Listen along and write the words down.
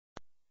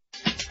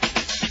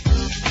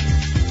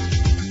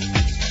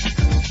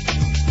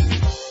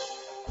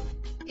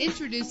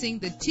Introducing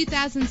the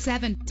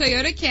 2007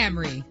 Toyota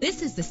Camry.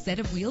 This is the set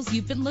of wheels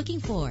you've been looking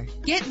for.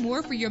 Get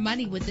more for your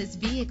money with this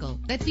vehicle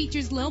that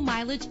features low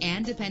mileage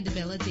and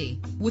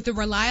dependability. With a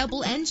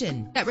reliable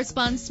engine that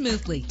responds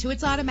smoothly to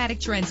its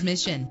automatic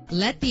transmission.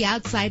 Let the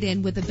outside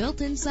in with a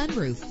built-in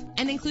sunroof.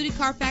 An included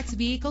Carfax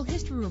Vehicle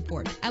History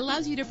Report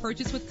allows you to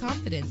purchase with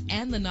confidence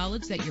and the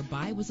knowledge that your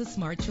buy was a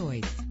smart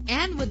choice.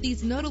 And with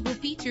these notable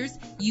features,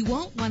 you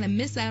won't want to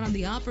miss out on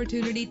the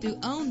opportunity to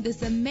own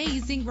this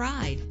amazing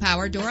ride.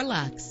 Power door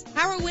locks,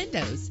 power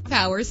windows,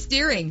 power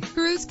steering,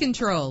 cruise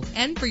control.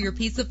 And for your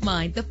peace of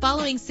mind, the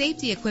following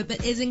safety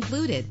equipment is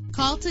included.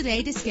 Call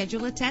today to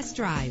schedule a test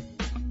drive.